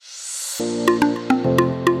Okay,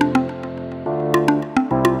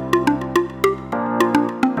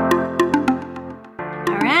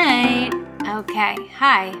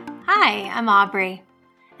 hi, I'm Aubrey,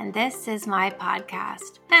 and this is my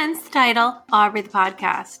podcast, hence the title, Aubrey the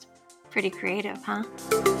Podcast. Pretty creative, huh?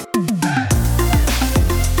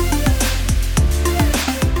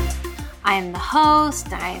 I am the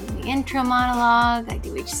host, I am the intro monologue, I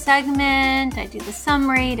do each segment, I do the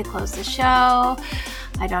summary to close the show.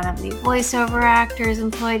 I don't have any voiceover actors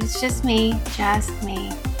employed, it's just me.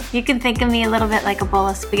 You can think of me a little bit like a bowl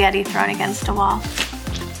of spaghetti thrown against a wall.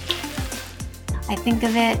 I think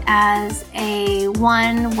of it as a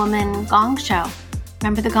one-woman gong show.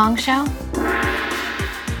 Remember the Gong Show?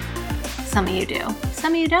 Some of you do.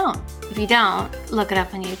 Some of you don't. If you don't, look it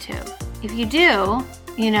up on YouTube. If you do,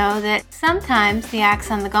 you know that sometimes the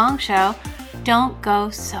acts on the Gong Show don't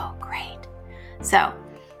go so great. So,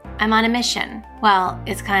 I'm on a mission. Well,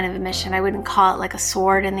 it's kind of a mission. I wouldn't call it like a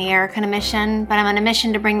sword in the air kind of mission, but I'm on a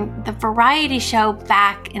mission to bring the variety show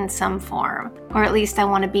back in some form. Or at least I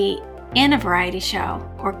want to be in a variety show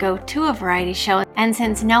or go to a variety show. And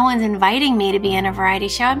since no one's inviting me to be in a variety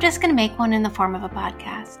show, I'm just going to make one in the form of a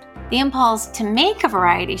podcast. The impulse to make a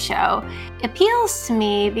variety show appeals to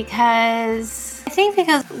me because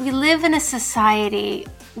we live in a society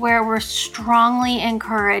where we're strongly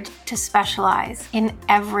encouraged to specialize in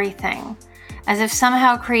everything, as if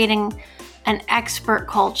somehow creating an expert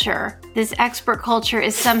culture. This expert culture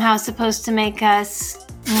is somehow supposed to make us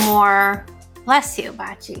more, bless you,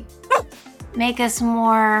 Bachi, make us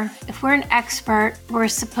more, if we're an expert, we're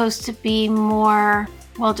supposed to be more,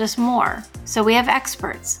 well, just more. So we have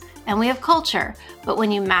experts and we have culture, but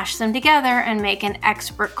when you mash them together and make an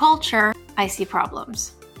expert culture, I see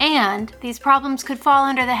problems. And these problems could fall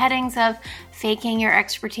under the headings of faking your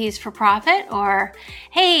expertise for profit, or,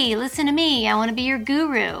 hey, listen to me, I want to be your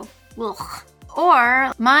guru. Ugh.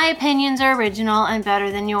 Or, my opinions are original and better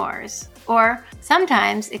than yours. Or,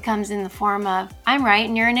 sometimes it comes in the form of, I'm right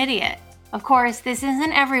and you're an idiot. Of course, this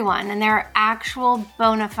isn't everyone, and there are actual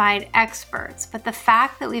bona fide experts, but the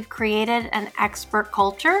fact that we've created an expert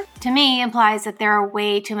culture, to me, implies that there are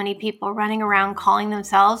way too many people running around calling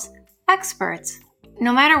themselves experts.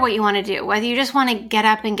 No matter what you want to do, whether you just want to get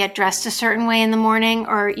up and get dressed a certain way in the morning,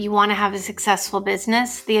 or you want to have a successful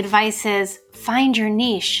business, the advice is find your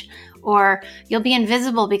niche, or you'll be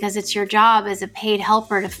invisible because it's your job as a paid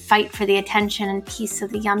helper to fight for the attention and piece of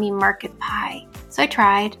the yummy market pie. So I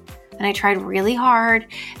tried. And I tried really hard,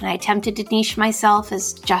 and I attempted to niche myself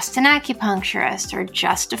as just an acupuncturist, or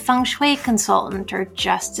just a feng shui consultant, or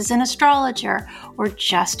just as an astrologer, or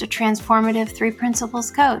just a transformative 3 principles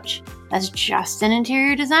coach, as just an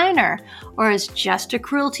interior designer, or as just a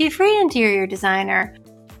cruelty-free interior designer,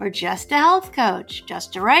 or just a health coach,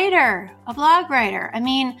 just a writer, a blog writer. I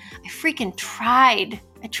mean, I freaking tried.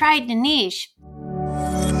 I tried to niche.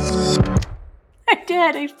 I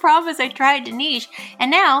did. I promise I tried to niche.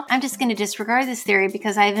 And now I'm just going to disregard this theory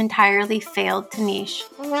because I've entirely failed to niche.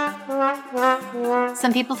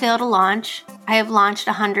 Some people fail to launch. I have launched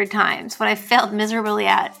 100 times. What I've failed miserably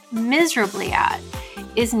at,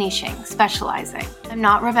 is niching, specializing. I'm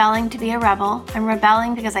not rebelling to be a rebel. I'm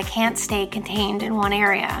rebelling because I can't stay contained in one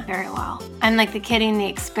area very well. I'm like the kid in the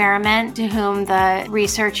experiment to whom the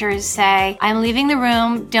researchers say, I'm leaving the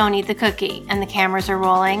room, don't eat the cookie. And the cameras are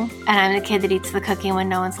rolling. And I'm the kid that eats the cookie when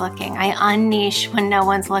no one's looking. I unniche when no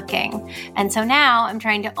one's looking. And so now I'm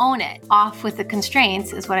trying to own it. Off with the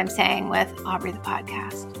constraints is what I'm saying with Aubrey the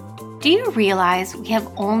Podcast. Do you realize we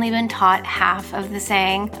have only been taught half of the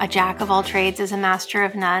saying, a jack of all trades is a master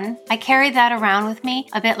of none? I carried that around with me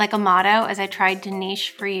a bit like a motto as I tried to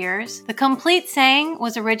niche for years. The complete saying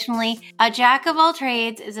was originally, a jack of all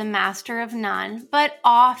trades is a master of none, but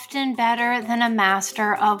often better than a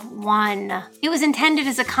master of one. It was intended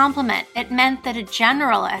as a compliment. It meant that a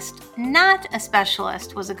generalist, not a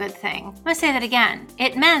specialist, was a good thing. I'm going to say that again.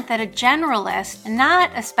 It meant that a generalist, not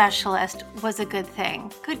a specialist, was a good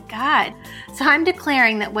thing. Good God. So I'm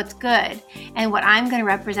declaring that what's good and what I'm going to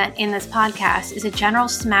represent in this podcast is a general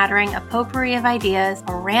smattering, a potpourri of ideas,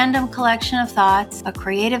 a random collection of thoughts, a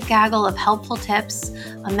creative gaggle of helpful tips,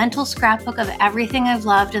 a mental scrapbook of everything I've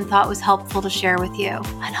loved and thought was helpful to share with you,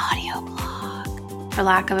 an audio blog, for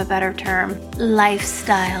lack of a better term,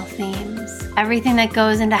 lifestyle themes, everything that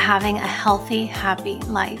goes into having a healthy, happy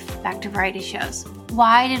life. Back to variety shows.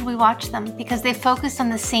 Why did we watch them? Because they focused on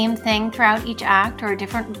the same thing throughout each act or a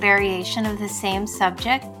different variation of the same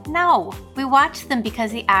subject? No. We watched them because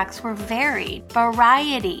the acts were varied.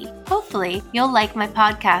 Variety. Hopefully, you'll like my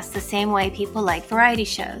podcast the same way people like variety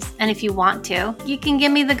shows. And if you want to, you can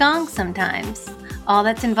give me the gong sometimes. All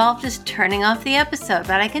that's involved is turning off the episode,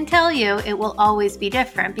 but I can tell you it will always be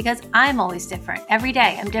different because I'm always different. Every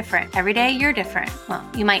day I'm different. Every day you're different. Well,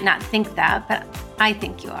 you might not think that, but I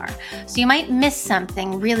think you are. So you might miss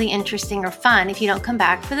something really interesting or fun if you don't come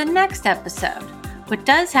back for the next episode. What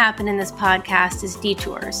does happen in this podcast is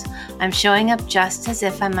detours. I'm showing up just as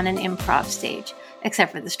if I'm on an improv stage,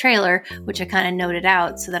 except for this trailer, which I kind of noted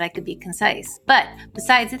out so that I could be concise. But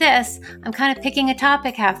besides this, I'm kind of picking a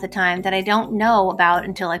topic half the time that I don't know about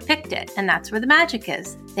until I picked it, and that's where the magic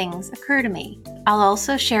is. Things occur to me. I'll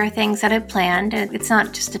also share things that I've planned, and it's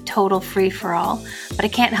not just a total free-for-all, but I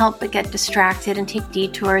can't help but get distracted and take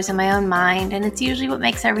detours in my own mind, and it's usually what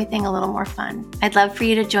makes everything a little more fun. I'd love for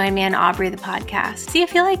you to join me on Aubrey the Podcast. See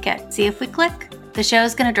if you like it. See if we click. The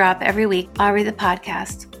show's going to drop every week. Aubrey the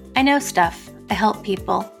Podcast. I know stuff. I help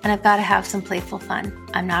people, and I've got to have some playful fun.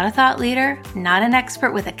 I'm not a thought leader, not an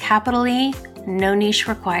expert with a capital E, no niche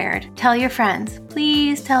required. Tell your friends.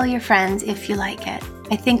 Please tell your friends if you like it.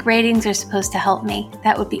 I think ratings are supposed to help me.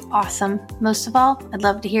 That would be awesome. Most of all, I'd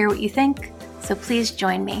love to hear what you think, so please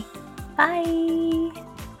join me. Bye!